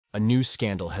A new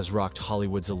scandal has rocked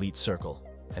Hollywood's elite circle,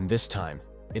 and this time,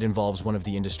 it involves one of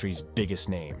the industry's biggest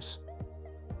names.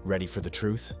 Ready for the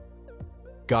truth?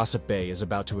 Gossip Bay is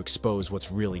about to expose what's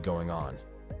really going on.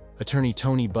 Attorney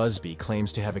Tony Busby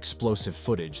claims to have explosive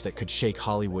footage that could shake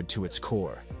Hollywood to its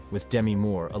core, with Demi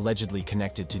Moore allegedly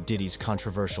connected to Diddy's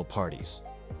controversial parties.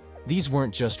 These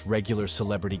weren't just regular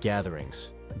celebrity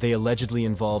gatherings. They allegedly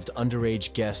involved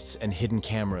underage guests and hidden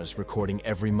cameras recording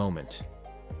every moment.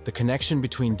 The connection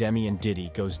between Demi and Diddy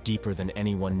goes deeper than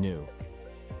anyone knew.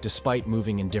 Despite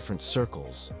moving in different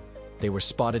circles, they were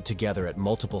spotted together at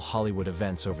multiple Hollywood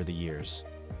events over the years.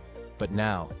 But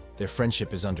now, their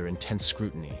friendship is under intense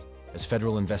scrutiny as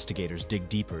federal investigators dig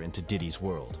deeper into Diddy's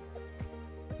world.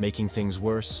 Making things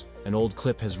worse, an old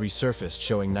clip has resurfaced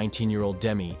showing 19-year-old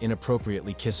Demi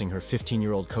inappropriately kissing her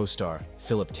 15-year-old co-star,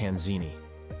 Philip Tanzini.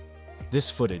 This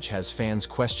footage has fans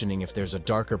questioning if there's a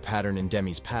darker pattern in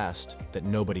Demi's past that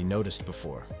nobody noticed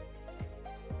before.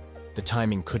 The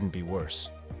timing couldn't be worse.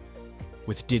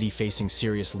 With Diddy facing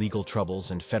serious legal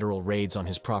troubles and federal raids on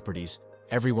his properties,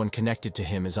 everyone connected to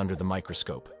him is under the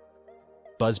microscope.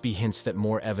 Busby hints that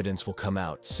more evidence will come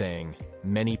out, saying,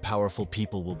 "Many powerful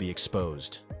people will be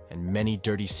exposed, and many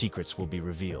dirty secrets will be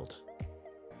revealed."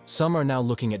 Some are now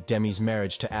looking at Demi's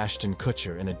marriage to Ashton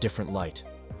Kutcher in a different light.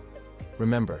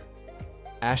 Remember,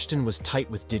 Ashton was tight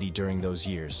with Diddy during those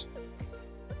years.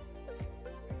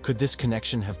 Could this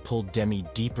connection have pulled Demi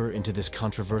deeper into this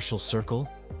controversial circle?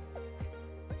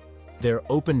 Their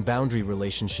open boundary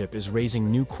relationship is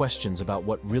raising new questions about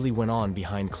what really went on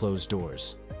behind closed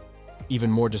doors.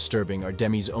 Even more disturbing are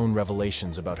Demi's own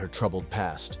revelations about her troubled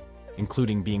past,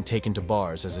 including being taken to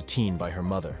bars as a teen by her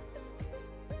mother.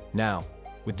 Now,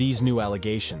 with these new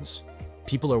allegations,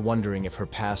 people are wondering if her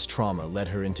past trauma led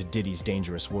her into Diddy's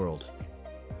dangerous world.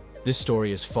 This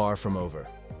story is far from over,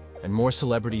 and more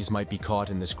celebrities might be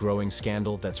caught in this growing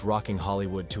scandal that's rocking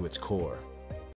Hollywood to its core.